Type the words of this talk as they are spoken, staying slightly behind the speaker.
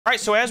Alright,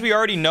 so as we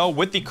already know,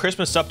 with the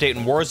Christmas update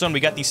in Warzone,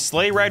 we got the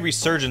Sleigh Ride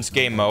Resurgence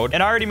game mode.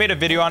 And I already made a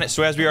video on it,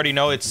 so as we already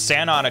know, it's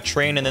Santa on a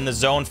train, and then the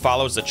zone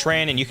follows the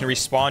train, and you can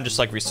respawn just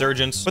like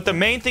Resurgence. But the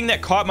main thing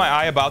that caught my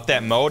eye about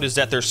that mode is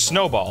that there's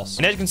snowballs.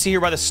 And as you can see here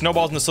by the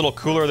snowballs in this little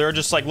cooler, there are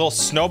just like little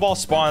snowball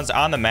spawns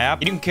on the map.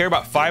 And you can carry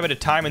about 5 at a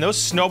time, and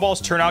those snowballs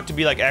turn out to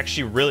be like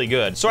actually really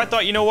good. So I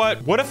thought, you know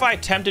what if I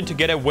attempted to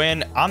get a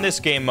win on this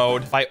game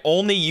mode by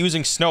only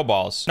using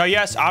snowballs? Now,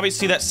 yes,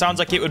 obviously that sounds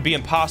like it would be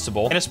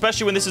impossible, and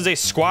especially when this is a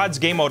squads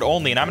game mode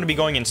only, and I'm going to be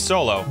going in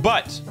solo,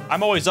 but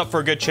I'm always up for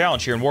a good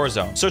challenge here in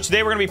Warzone. So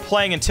today we're going to be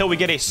playing until we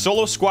get a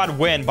solo squad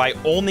win by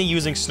only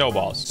using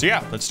snowballs. So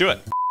yeah, let's do it.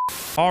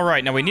 All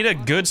right, now we need a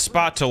good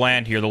spot to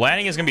land here. The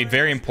landing is going to be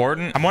very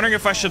important. I'm wondering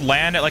if I should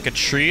land at like a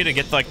tree to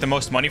get like the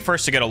most money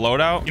first to get a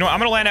loadout. You know what? I'm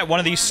going to land at one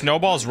of these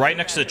snowballs right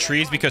next to the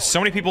trees because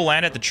so many people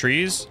land at the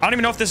trees. I don't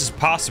even know if this is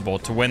possible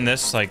to win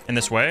this like in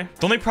this way.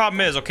 The only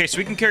problem is, okay, so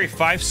we can carry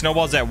 5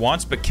 snowballs at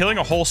once, but killing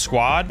a whole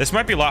squad, this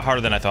might be a lot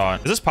harder than I thought.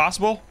 Is this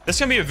possible? This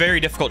is going to be a very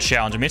difficult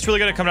challenge. I mean, it's really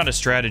going to come down to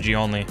strategy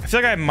only. I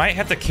feel like I might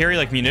have to carry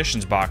like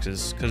munitions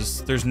boxes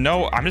because there's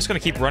no, I'm just going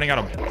to keep running out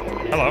of,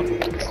 hello.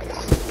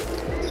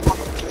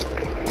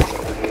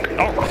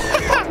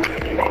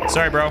 Oh.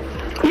 Sorry, bro.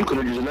 You could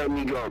have just let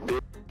me go,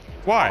 bitch.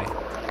 Why?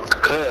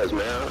 Cause,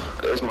 man,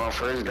 it's my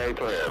first day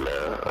playing,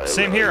 man.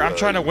 Same here. I'm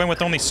trying to win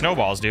with only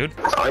snowballs, dude.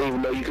 I didn't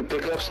even know you could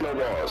pick up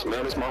snowballs,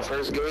 man. It's my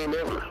first game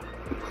ever.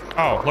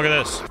 Oh, look at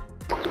this.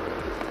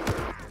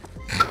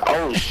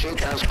 Oh, shit,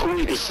 that's cool.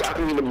 You can sock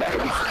me in the back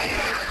of my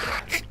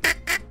head.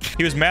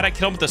 He was mad I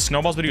killed him with the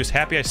snowballs, but he was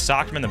happy I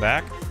socked him in the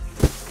back.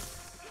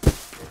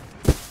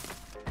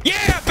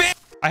 Yeah, bitch!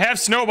 I have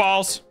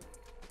snowballs.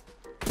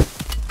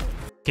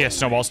 He has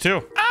snowballs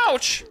too.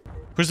 Ouch!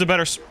 Who's the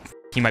better?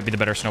 He might be the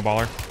better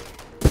snowballer.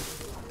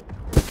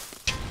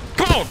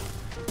 Come on!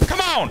 Come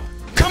on!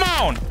 Come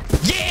on!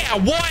 Yeah!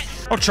 What?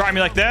 Don't try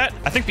me like that.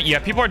 I think, yeah,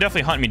 people are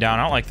definitely hunting me down.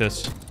 I don't like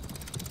this.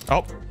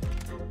 Oh.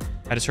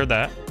 I just heard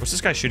that. What's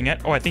this guy shooting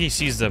at? Oh, I think he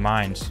sees the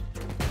mines.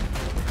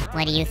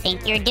 What do you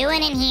think you're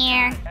doing in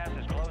here?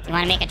 You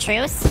want to make a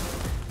truce?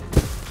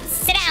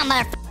 Sit down,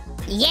 motherfucker.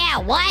 Yeah,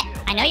 what?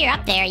 I know you're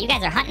up there. You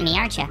guys are hunting me,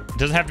 aren't you? It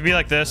doesn't have to be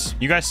like this.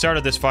 You guys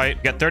started this fight.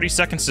 You got 30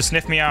 seconds to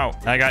sniff me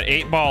out. I got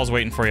 8 balls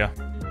waiting for you.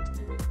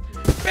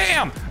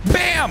 Bam!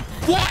 Bam!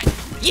 What?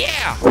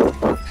 Yeah!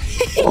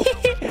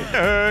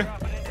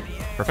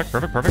 Perfect,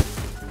 perfect, perfect.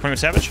 Playing with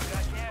Savage.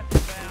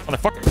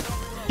 Motherfucker.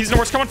 He doesn't know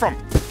where it's coming from.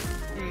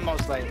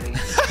 Most likely.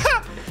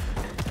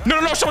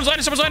 No, someone's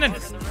landing, someone's landing.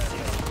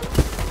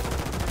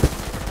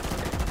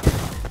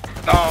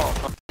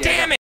 Oh.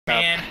 Damn it,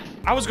 man.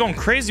 I was going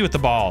crazy with the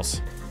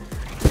balls.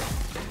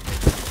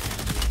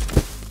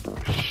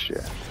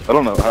 Shit. I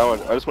don't know how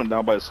I just went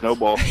down by a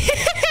snowball.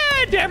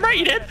 Damn right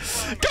you did.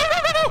 Go.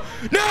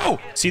 No!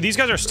 See, these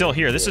guys are still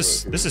here. This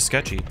is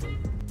sketchy.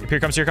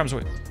 Here comes.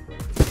 Wait.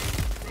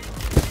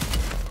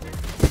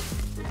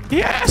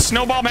 Yeah,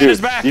 Snowball Man is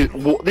back.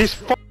 These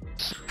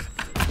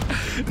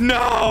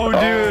No,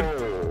 dude.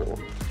 Oh.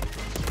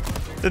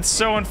 That's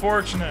so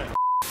unfortunate.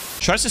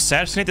 Should I just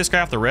assassinate this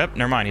guy off the rip?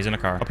 Never mind, he's in a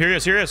car. Oh, here he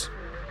is.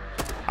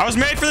 I was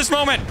made for this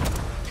moment.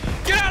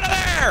 Get out of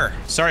there!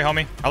 Sorry,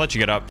 homie. I'll let you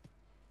get up.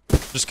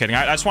 Just kidding.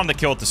 I just wanted to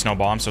kill with the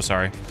snowball. I'm so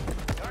sorry.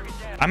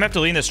 I'm gonna have to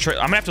leave this I'm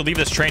gonna have to leave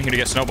this train here to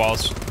get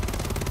snowballs. So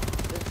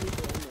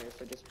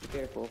just be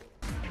careful.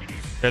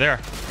 They're there.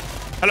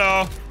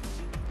 Hello.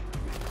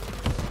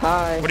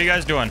 Hi. What are you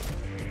guys doing?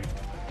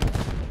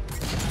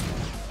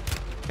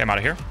 Okay, I'm out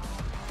of here.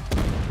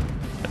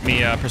 Let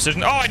me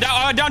precision. Oh, I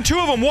downed 2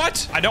 of them.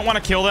 What? I don't want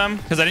to kill them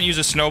because I didn't use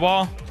a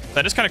snowball.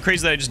 That is kind of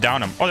crazy that I just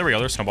downed them. Oh, there we go.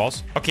 There's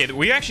snowballs. Okay,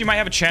 we actually might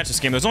have a chance this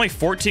game. There's only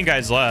 14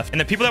 guys left,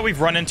 and the people that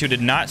we've run into did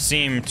not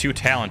seem too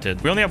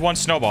talented. We only have 1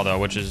 snowball, though,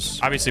 which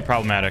is obviously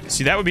problematic.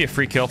 See, that would be a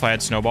free kill if I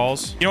had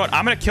snowballs. You know what?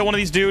 I'm going to kill one of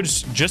these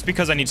dudes just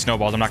because I need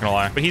snowballs. I'm not going to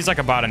lie. But he's like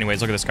a bot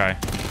anyways. Look at this guy.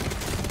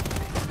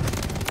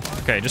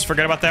 Okay, just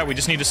forget about that. We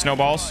just need the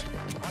snowballs.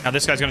 Now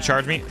this guy's going to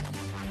charge me.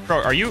 Bro,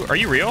 are you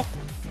real?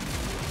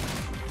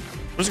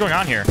 What's going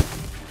on here?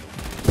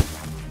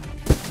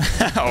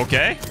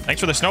 Okay. Thanks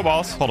for the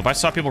snowballs. Hold up. I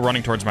saw people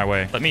running towards my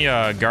way. Let me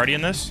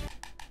guardian this.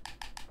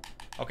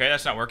 Okay,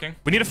 that's not working.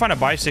 We need to find a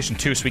buy station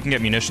too so we can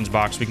get munitions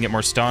box. We can get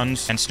more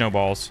stuns and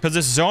snowballs. Because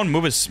this zone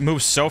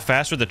moves so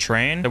fast with the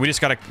train that we're just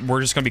gonna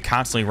be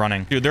constantly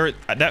running. Dude,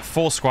 that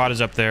full squad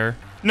is up there.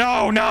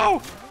 No.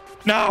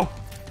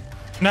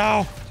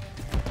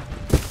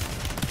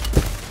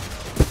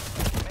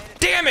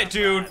 Damn it,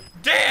 dude.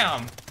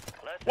 Damn.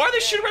 Why are they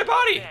shooting my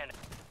body?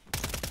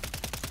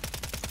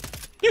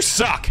 You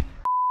suck.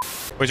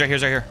 Wait, right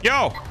here.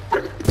 Yo!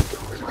 Boom!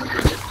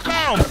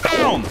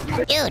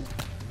 Dude.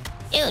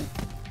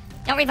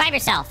 Don't revive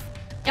yourself.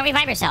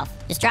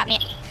 Just drop me.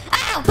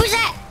 Ow! Who's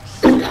that?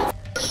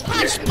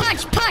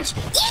 Punch!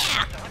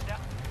 Yeah!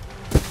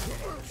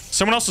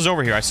 Someone else is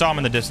over here. I saw him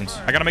in the distance.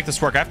 I gotta make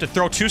this work. I have to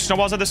throw 2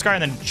 snowballs at this guy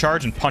and then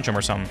charge and punch him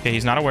or something. Okay,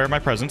 he's not aware of my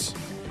presence.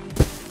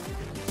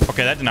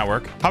 Okay, that did not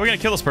work. How are we gonna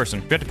kill this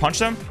person? We have to punch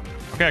them?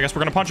 Okay, I guess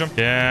we're gonna punch him.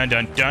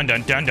 Dun.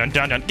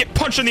 Get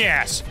punched in the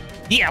ass!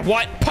 Yeah,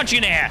 what? Punch you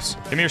in the ass.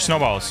 Give me your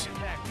snowballs.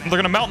 They're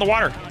gonna melt in the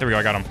water. There we go,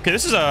 I got him. Okay,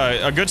 this is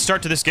a good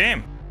start to this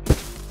game.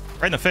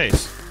 Right in the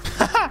face.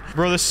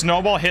 Bro, this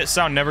snowball hit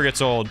sound never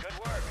gets old.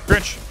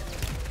 Grinch.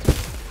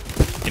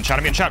 Getting shot,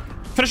 I'm getting shot.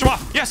 Finish him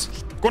off. Yes.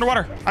 Go in the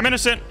water. I'm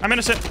innocent. I'm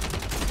innocent.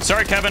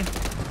 Sorry, Kevin.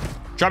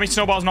 Drop me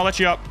snowballs and I'll let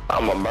you up.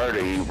 I'm gonna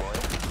murder you, boy.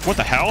 What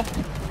the hell?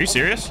 Are you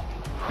serious?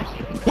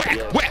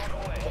 Whack, whack.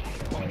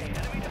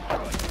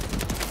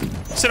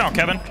 Sit down,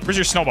 Kevin. Where's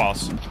your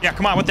snowballs? Yeah,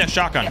 come on with that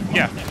shotgun.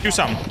 Yeah, do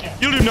something.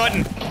 You'll do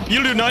nothing.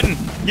 You'll do nothing.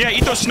 Yeah,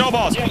 eat those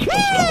snowballs. Woo!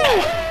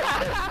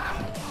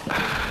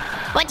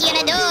 What you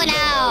gonna do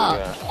now?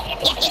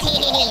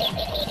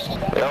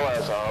 Yo,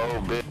 ass a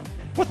whole bitch.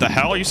 What the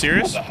hell? Are you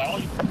serious?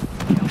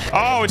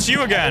 Oh, it's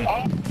you again.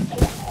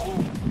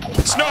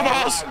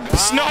 Snowballs!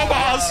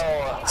 Snowballs!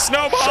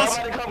 Snowballs!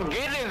 Somebody come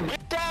get this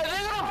bitch ass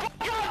nigga. What the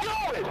fuck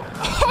y'all doing?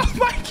 Oh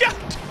my god!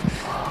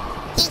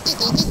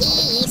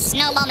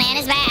 Snowball man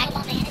is back.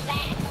 What are you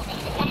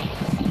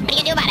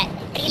gonna do about it?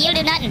 You'll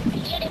do nothing.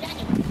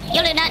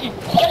 You'll do nothing.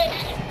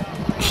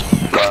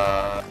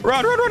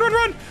 Run, run, run, run,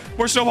 run!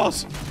 More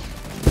snowballs.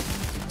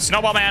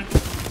 Snowball man.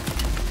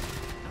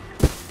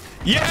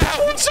 Yeah,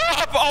 what's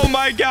up? Oh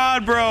my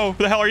god, bro.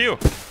 Who the hell are you?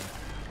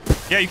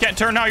 Yeah, you can't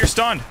turn now. You're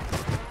stunned.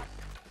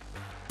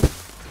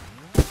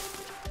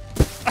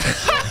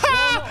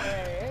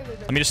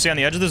 Let me just stay on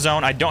the edge of the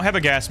zone. I don't have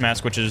a gas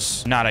mask, which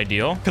is not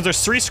ideal. Because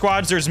there's 3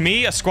 squads. There's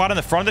me, a squad in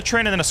the front of the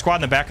train, and then a squad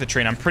in the back of the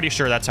train. I'm pretty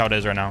sure that's how it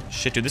is right now.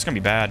 Shit, dude, this is going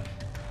to be bad.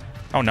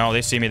 Oh, no.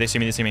 They see me. They see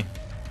me. They see me.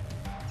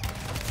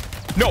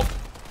 No.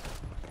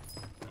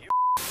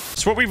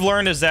 So what we've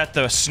learned is that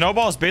the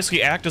snowballs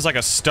basically act as like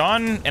a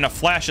stun and a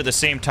flash at the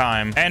same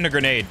time. And a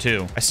grenade,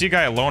 too. I see a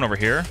guy alone over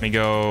here. Let me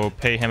go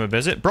pay him a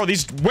visit. Bro,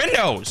 these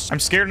windows! I'm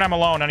scared and I'm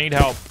alone. I need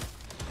help.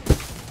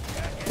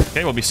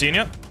 Okay, we'll be seeing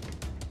you.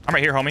 I'm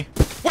right here, homie.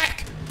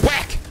 Whack!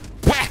 Whack!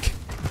 Whack!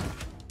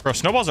 Bro,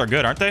 snowballs are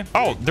good, aren't they?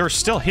 Oh, they're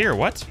still here.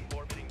 What?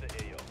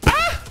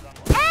 Ah!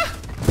 Ah!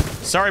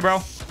 Sorry,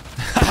 bro.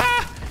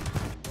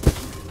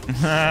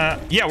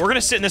 Yeah, we're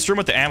gonna sit in this room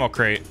with the ammo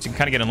crate so you can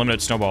kind of get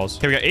unlimited snowballs.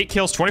 Okay, we got 8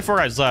 kills, 24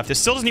 guys left. It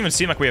still doesn't even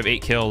seem like we have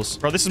 8 kills.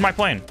 Bro, this is my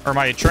plane. Or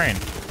my train.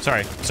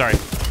 Sorry. Sorry.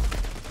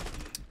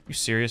 You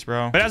serious,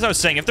 bro? But as I was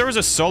saying, if there was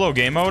a solo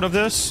game mode of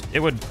this,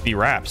 it would be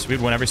wraps. We'd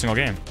win every single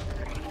game.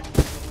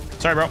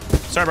 Sorry, bro.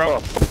 Sorry,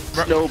 bro.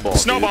 Snowball,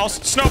 Snowballs.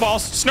 dude.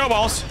 Snowballs.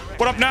 Snowballs.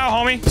 What up now,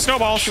 homie?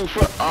 Snowballs.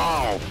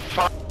 Oh,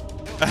 fuck.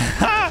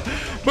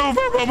 Move,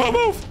 move, move, move,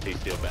 move. He's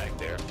still back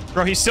there.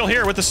 Bro, he's still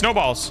here with the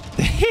snowballs.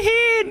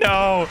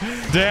 No.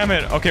 Damn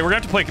it. Okay, we're gonna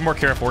have to play more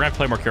careful. We're gonna have to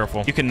play more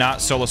careful. You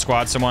cannot solo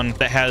squad someone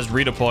that has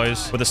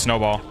redeploys with a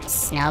snowball.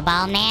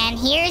 Snowball man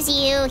hears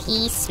you.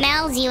 He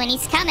smells you and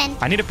he's coming.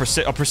 I need a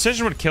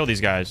precision would kill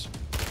these guys.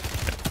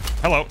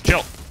 Hello.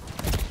 Chill.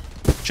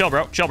 Chill,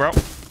 bro. Chill, bro.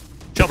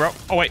 Chill, bro.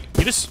 Oh, wait.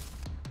 You just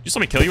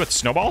let me kill you with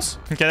snowballs?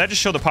 Okay, that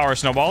just showed the power of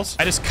snowballs.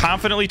 I just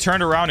confidently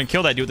turned around and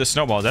killed that dude with the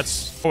snowballs.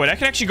 That's... Oh, wait, I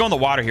can actually go in the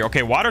water here.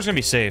 Okay, water's gonna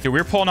be safe. Dude,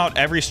 we're pulling out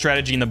every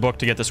strategy in the book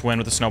to get this win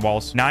with the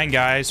snowballs. 9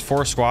 guys,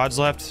 4 squads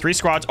left. 3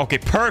 squads. Okay,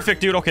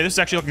 perfect, dude. Okay, this is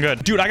actually looking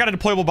good. Dude, I got a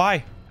deployable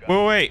buy.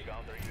 Wait.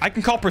 I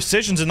can call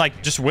precisions and,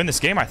 like, just win this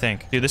game, I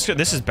think. Dude, this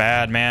is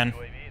bad, man.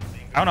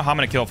 I don't know how I'm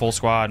gonna kill a full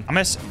squad. I'm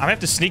gonna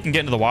have to sneak and get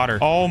into the water.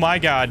 Oh my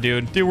god,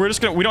 dude. Dude,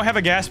 we don't have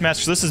a gas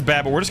mask, so this is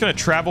bad, but we're just gonna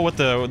travel with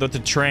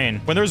the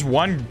train. When there's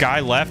 1 guy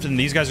left and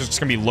these guys are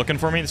just gonna be looking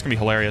for me, it's gonna be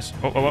hilarious.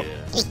 Oh.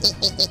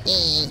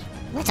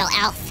 Little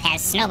elf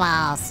has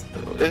snowballs.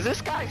 Is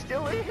this guy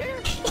still in here?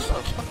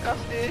 I'm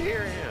still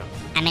hearing him.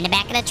 I'm in the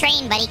back of the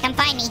train, buddy. Come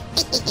find me.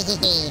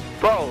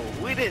 Bro,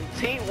 we didn't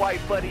team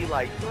white buddy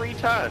like 3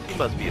 times. He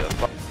must be a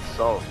fucking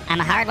soul. I'm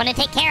a hard one to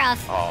take care of.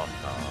 Oh,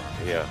 no.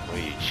 Yeah,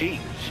 when you cheating,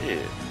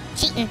 shit.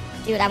 Cheating.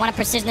 Dude, I want to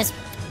precision this.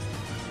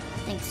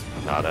 Thanks.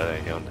 No, that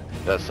ain't him.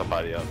 That's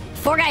somebody else.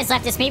 4 guys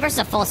left. It's me versus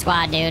a full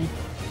squad, dude.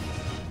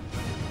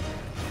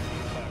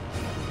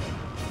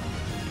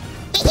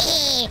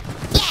 Yeah.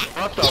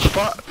 What the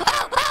fuck?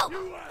 Oh!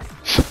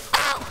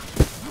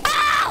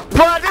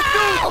 Bro, this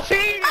dude's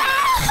cheating!